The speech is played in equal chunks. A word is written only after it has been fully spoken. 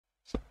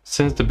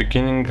since the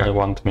beginning, I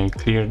want to make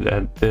clear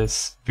that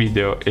this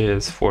video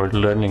is for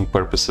learning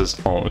purposes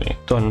only.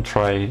 Don't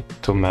try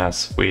to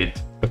mess with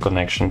a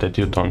connection that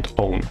you don't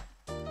own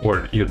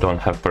or you don't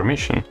have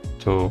permission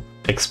to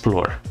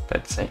explore,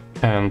 let's say.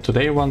 And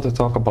today I want to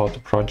talk about a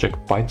project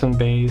Python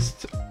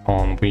based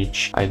on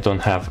which I don't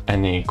have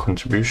any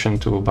contribution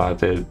to,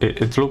 but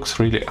it looks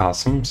really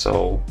awesome,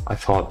 so I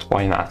thought,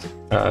 why not?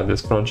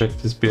 This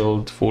project is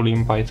built fully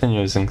in Python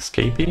using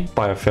Scapy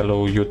by a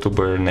fellow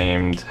YouTuber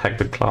named Hack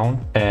the Clown,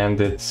 and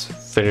it's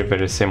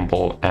very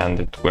simple and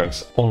it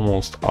works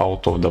almost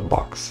out of the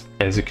box.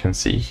 As you can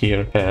see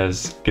here, it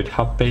has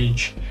GitHub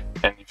page,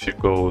 and if you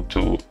go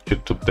to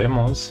YouTube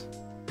demos,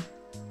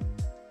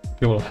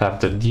 you will have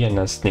the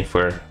DNS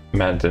sniffer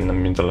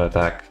man-in-the-middle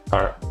attack,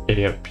 or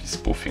ARP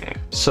spoofing.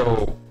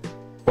 So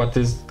what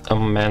is a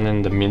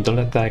man-in-the-middle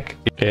attack?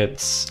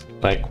 It's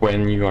like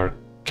when you are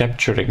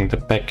capturing the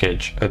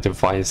package a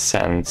device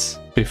sends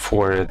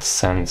before it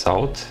sends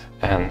out,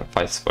 and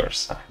vice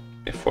versa,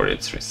 before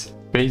it's received.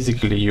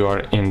 Basically, you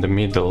are in the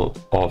middle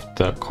of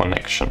the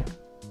connection.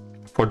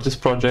 For this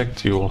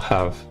project, you will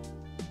have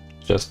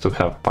just to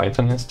have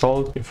Python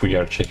installed. If we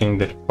are checking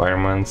the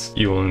requirements,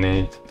 you will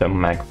need the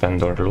Mac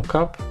vendor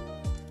lookup,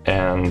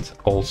 and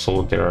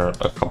also there are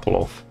a couple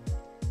of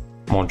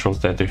modules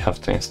that you have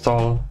to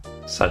install,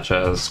 such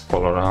as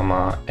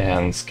Colorama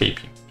and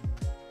Scapy.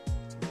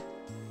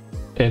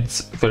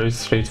 It's very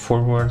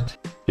straightforward.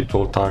 It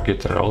will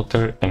target a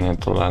router and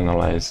it will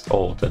analyze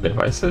all the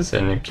devices,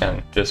 and you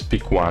can just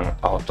pick one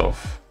out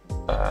of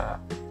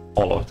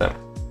all of them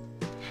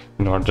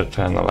in order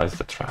to analyze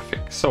the traffic.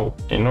 So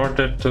in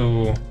order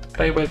to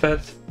play with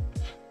it,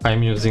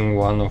 I'm using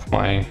one of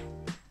my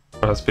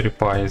Raspberry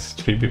Pi's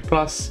 3B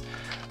Plus.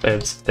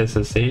 Let's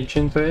SSH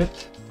into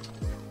it.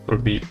 It will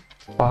be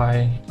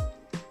Pi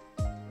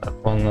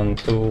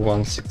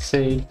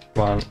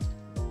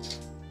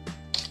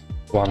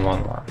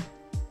 192.168.1.1.1.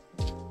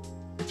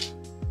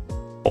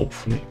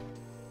 Hopefully.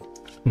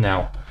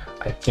 Now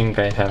I think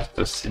I have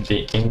to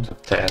cd into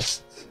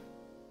test.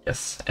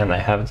 Yes, and I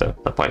have the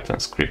Python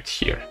script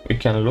here. We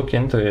can look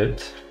into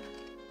it.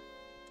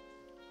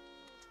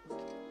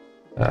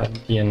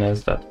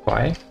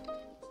 DNS.py,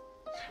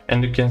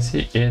 and you can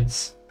see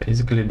it's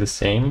basically the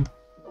same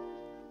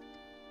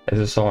as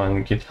you saw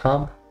on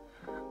GitHub.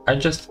 I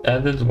just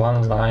added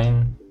one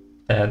line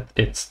that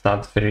it's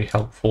not very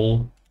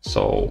helpful,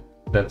 so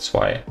that's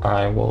why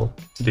I will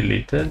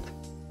delete it.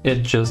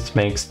 It just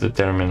makes the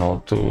terminal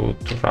to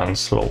run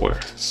slower.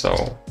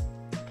 So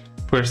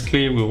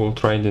firstly, we will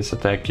try this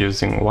attack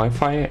using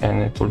Wi-Fi,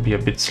 and it will be a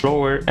bit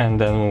slower, and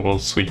then we will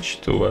switch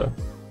to a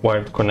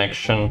wired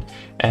connection,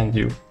 and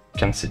you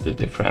can see the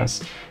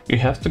difference. You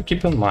have to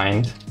keep in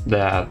mind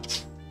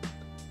that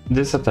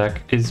this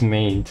attack is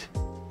made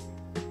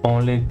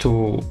only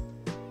to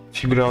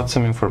figure out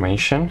some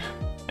information,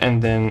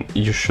 and then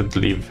you should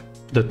leave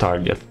the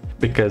target,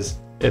 because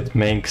it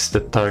makes the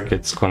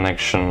target's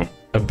connection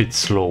a bit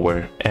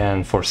slower,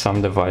 and for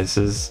some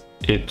devices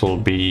it will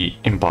be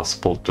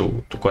impossible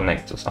to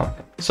connect to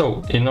something.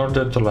 So in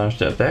order to launch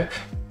the attack,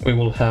 we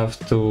will have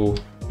to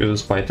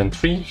use Python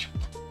 3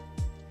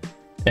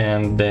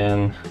 and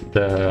then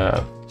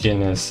the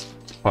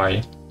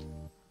DNS-py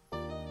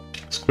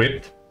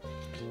script,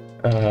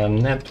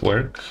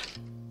 network,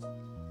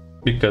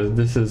 because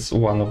this is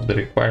one of the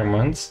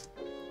requirements,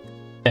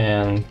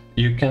 and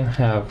you can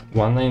have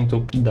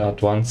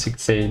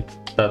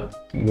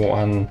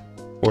 192.168.1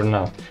 or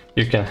not.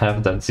 You can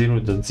have that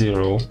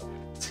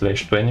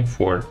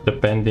 0.0/24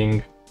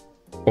 depending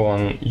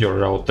on your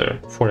router.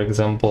 For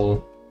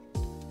example,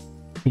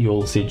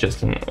 you'll see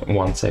just in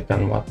 1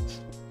 second what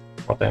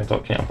I'm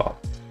talking about.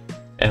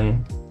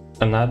 And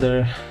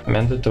another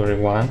mandatory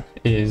one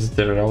is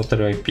the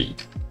router IP.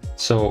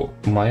 So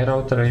my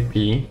router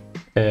IP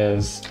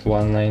is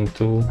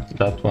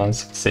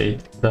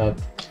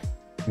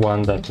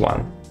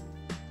 192.168.1.1.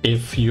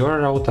 If your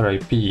router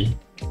IP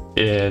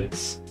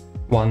is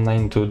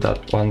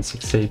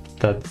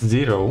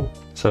 192.168.0,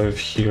 so if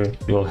here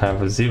you'll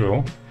have a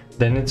 0,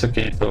 then it's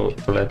okay to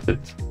let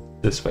it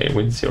this way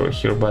with 0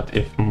 here, but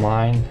if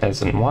mine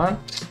has a 1,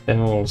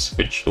 then we'll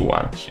switch to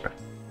 1 here.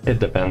 It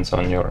depends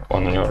on your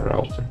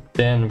router.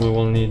 Then we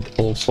will need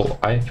also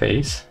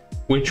iFace,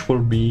 which will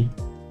be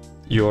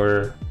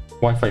your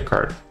Wi-Fi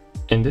card.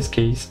 In this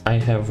case, I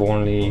have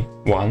only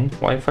one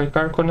Wi-Fi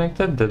card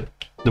connected, the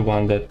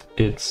one that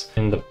it's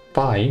in the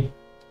Pi,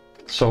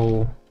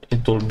 so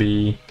it will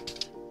be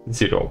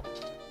 0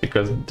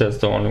 because that's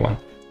the only one.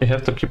 You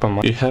have to keep in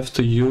mind, you have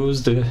to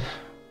use the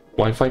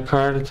Wi-Fi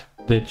card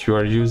that you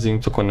are using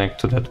to connect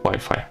to that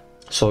Wi-Fi.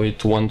 So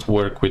it won't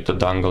work with the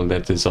dongle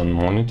that is on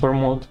monitor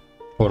mode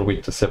or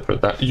with a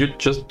separate. You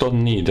just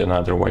don't need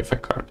another Wi-Fi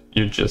card.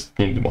 You just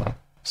need one.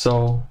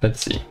 So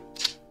let's see.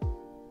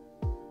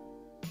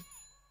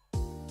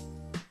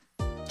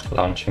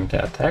 Launching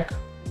the attack.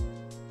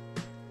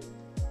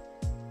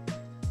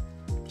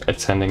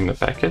 It's sending the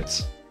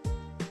packets.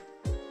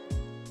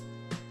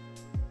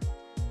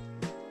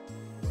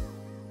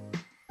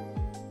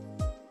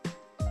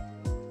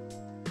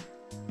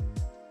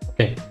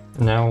 Okay,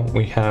 now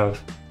we have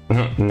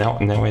now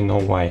I know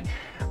why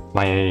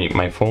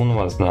my phone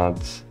was not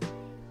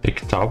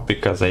picked up,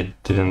 because I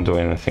didn't do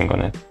anything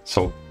on it.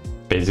 So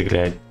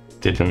basically I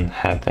didn't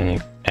have any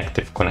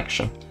active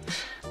connection.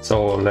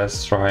 So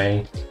let's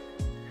try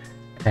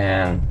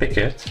and pick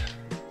it.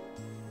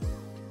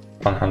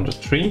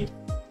 103.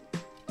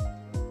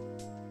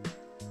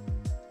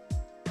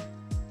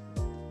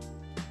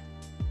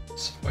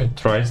 So it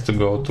tries to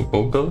go to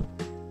Google,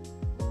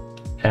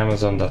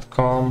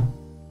 Amazon.com.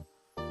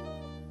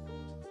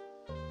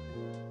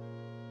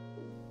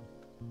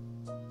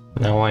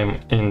 Now I'm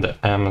in the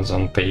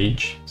Amazon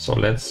page, so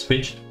let's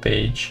switch the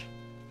page.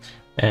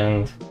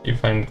 And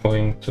if I'm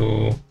going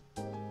to,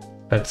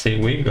 let's say,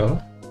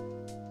 Wiggle,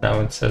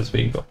 now it says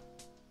Wiggle.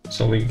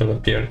 So Wiggle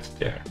appeared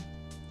there.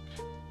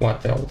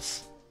 What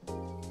else?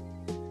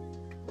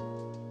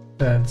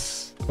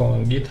 Let's go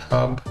on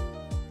GitHub.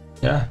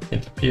 Yeah,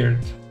 it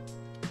appeared.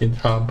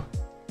 GitHub.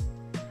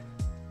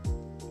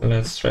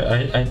 Let's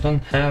try. I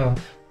don't have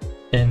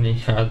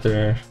any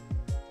other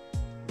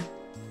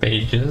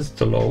pages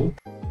to load.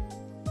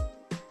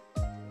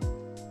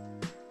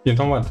 You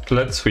know what?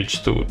 Let's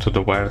switch to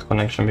the wired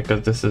connection,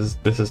 because this is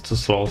too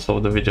slow, so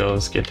the video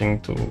is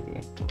getting too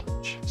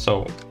much.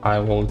 So I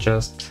will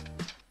just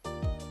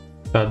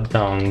shut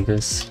down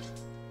this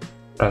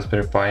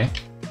Raspberry Pi,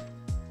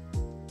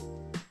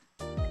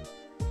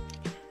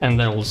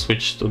 and I will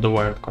switch to the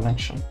wired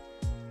connection.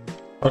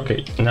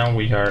 Okay, now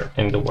we are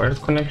in the wired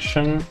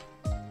connection,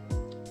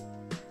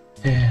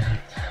 and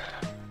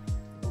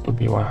it will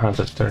be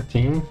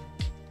 113.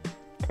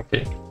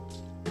 Okay,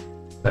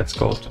 let's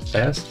go to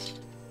test.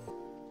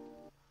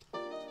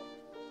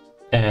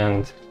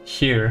 And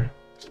here,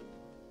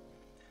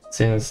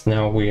 since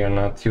now we are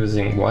not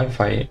using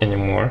Wi-Fi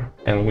anymore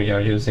and we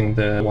are using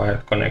the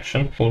wired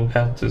connection, we'll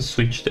have to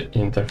switch the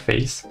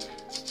interface.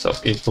 So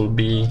it will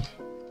be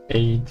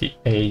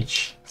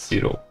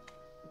ADH0.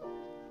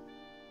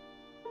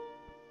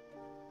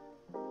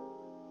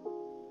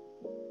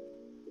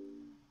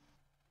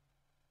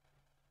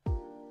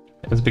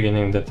 It's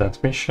beginning the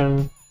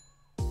transmission.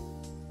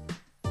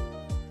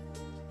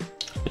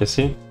 You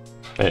see?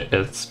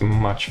 It's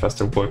much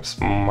faster, works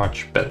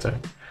much better.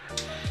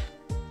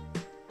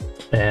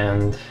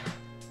 And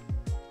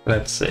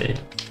let's say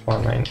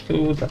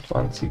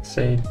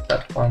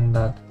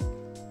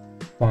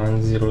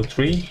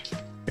 192.168.1.103,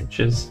 which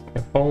is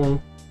my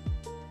phone.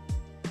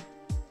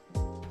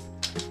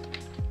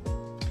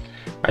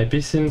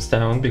 IP seems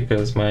down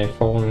because my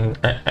phone,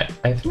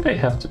 I think I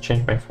have to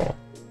change my phone.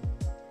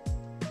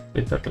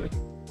 Literally.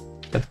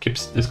 That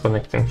keeps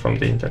disconnecting from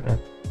the internet.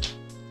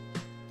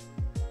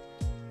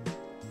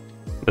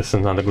 This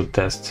is not a good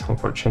test,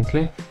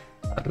 unfortunately,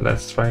 but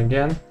let's try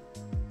again.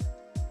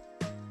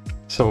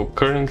 So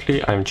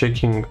currently I'm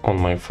checking on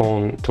my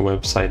phone the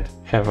website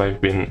 "Have I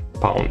been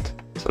pwned?"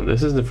 So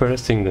this is the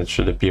first thing that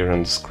should appear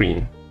on the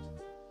screen.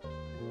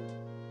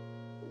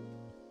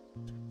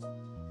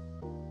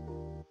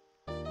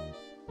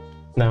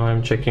 Now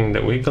I'm checking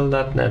the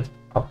wiggle.net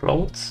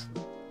uploads.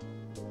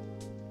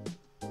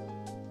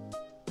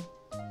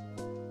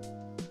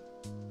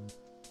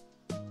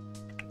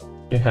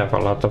 You have a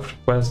lot of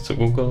requests to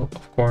Google,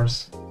 of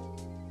course.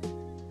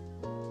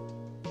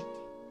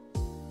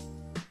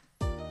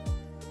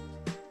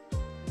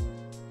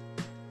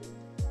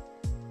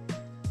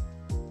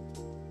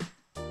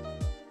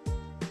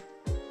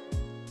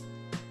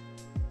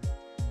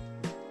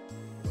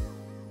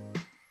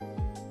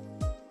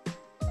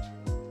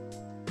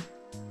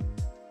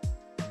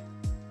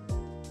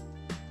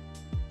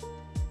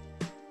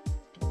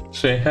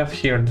 So you have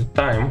here the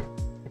time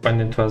when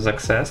it was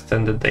accessed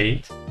and the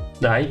date,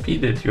 the IP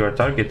that you are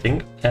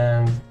targeting,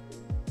 and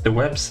the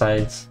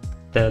websites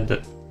that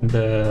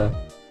the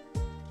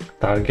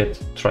target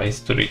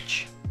tries to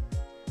reach.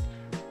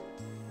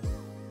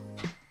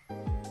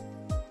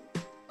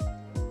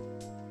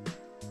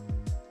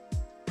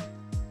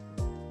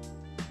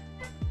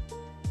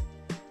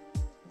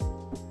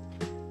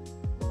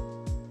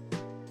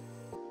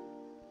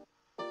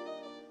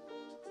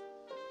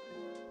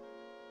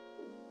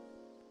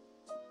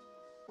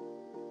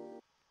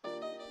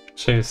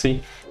 So you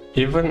see,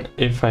 even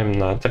if I'm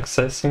not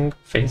accessing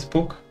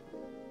Facebook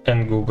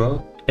and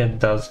Google, it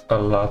does a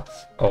lot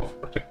of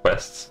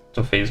requests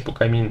to Facebook.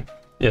 I mean,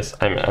 yes,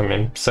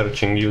 I'm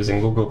searching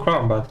using Google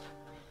Chrome, but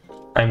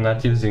I'm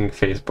not using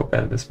Facebook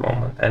at this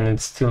moment, and it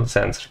still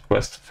sends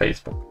requests to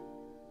Facebook.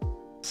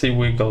 See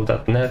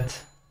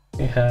wiggle.net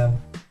we have.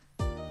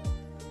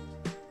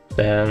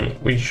 Then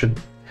we should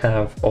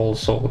have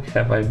also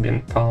 "Have I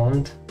been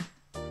pwned?"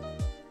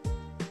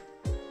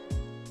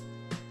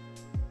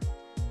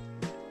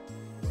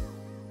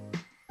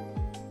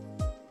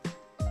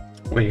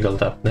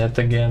 Wiggle.net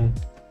again.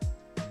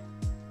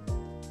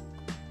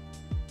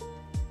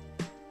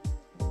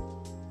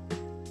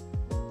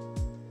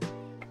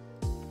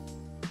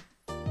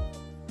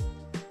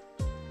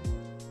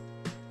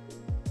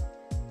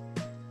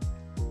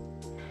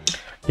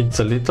 It's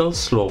a little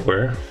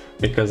slower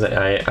because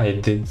I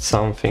did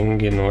something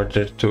in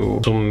order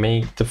to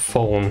make the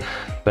phone,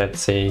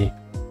 let's say,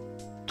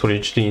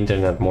 reach the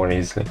internet more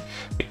easily,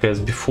 because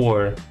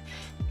before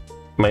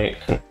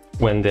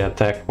when the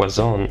attack was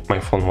on, my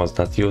phone was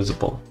not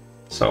usable.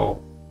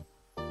 So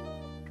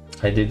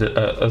I did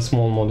a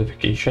small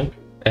modification,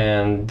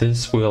 and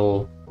this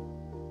will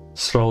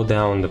slow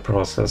down the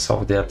process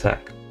of the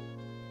attack,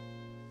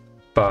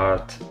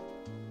 but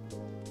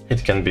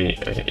it can be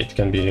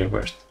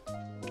reversed.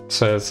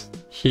 So as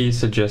he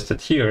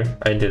suggested here,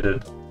 I did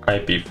an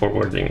IP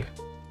forwarding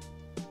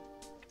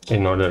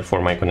in order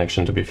for my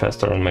connection to be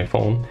faster on my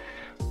phone.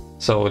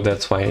 So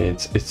that's why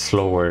it's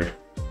slower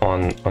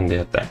on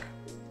the attack,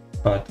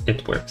 but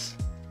it works.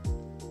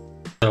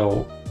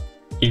 So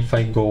if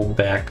I go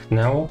back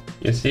now,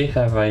 you see,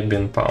 have I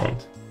been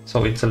pwned?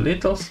 So it's a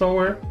little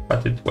slower,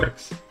 but it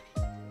works.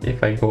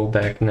 If I go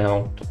back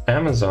now to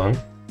Amazon,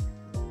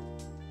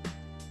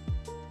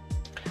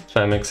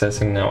 so I'm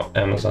accessing now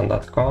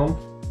amazon.com,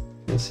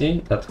 you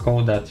see,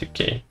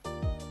 .co.uk.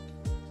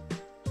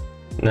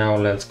 Now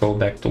let's go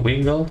back to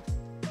Wiggle,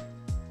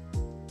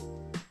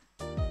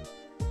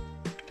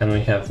 and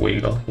we have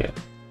Wiggle here.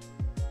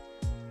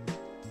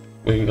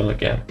 Wiggle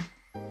again.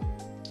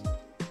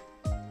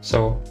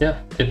 So yeah,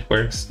 it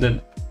works.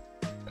 The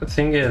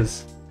thing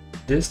is,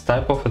 this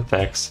type of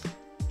attacks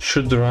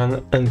should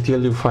run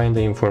until you find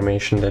the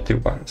information that you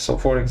want. So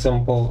for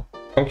example,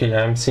 okay,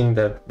 I'm seeing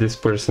that this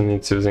person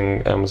is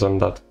using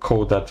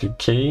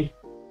amazon.co.uk.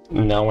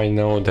 Now I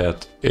know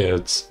that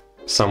it's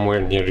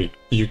somewhere near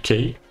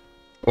UK,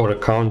 or a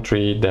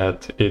country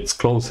that it's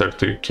closer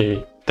to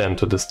UK than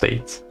to the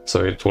States,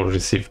 so it will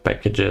receive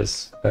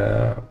packages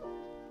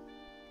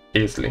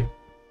easily.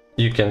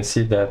 You can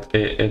see that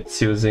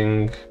it's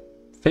using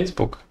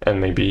Facebook, and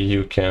maybe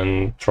you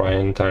can try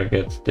and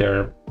target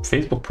their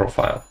Facebook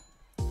profile,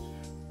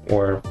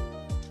 or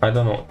I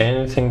don't know,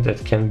 anything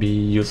that can be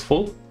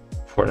useful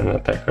for an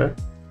attacker.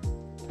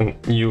 And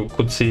you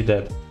could see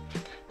that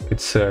it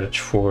searched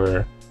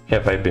for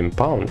have I been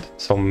pwned,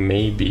 so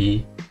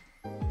maybe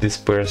this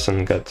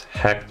person got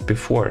hacked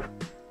before,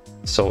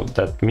 so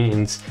that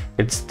means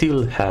it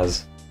still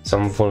has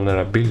some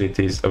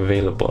vulnerabilities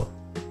available.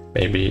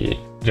 Maybe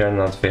they're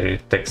not very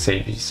tech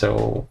savvy,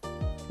 so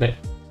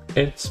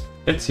it's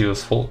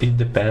useful. It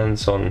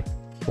depends on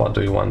what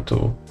do you want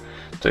to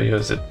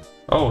use it.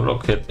 Oh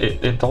look,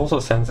 it also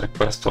sends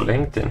requests to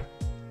LinkedIn,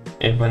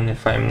 even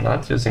if I'm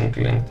not using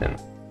LinkedIn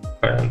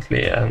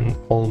currently and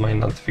all my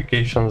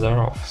notifications are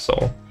off.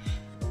 So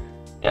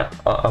yeah,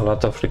 a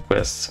lot of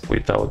requests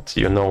without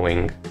you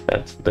knowing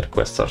that the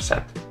requests are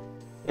sent.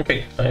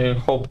 Okay, I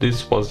hope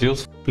this was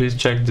useful. Please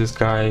check this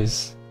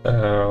guy's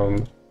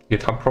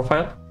GitHub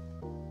profile.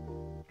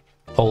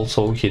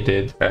 Also, he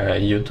did a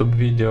YouTube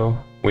video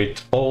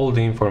with all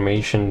the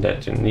information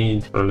that you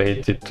need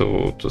related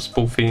to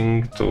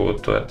spoofing, to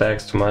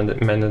attacks, to man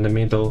in the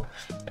middle,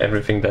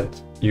 everything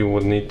that you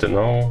would need to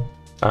know.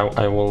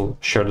 I will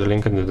share the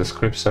link in the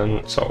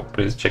description, so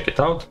please check it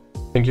out.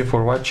 Thank you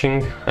for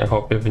watching. I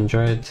hope you've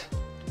enjoyed.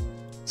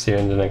 See you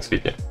in the next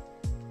video.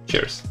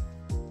 Cheers.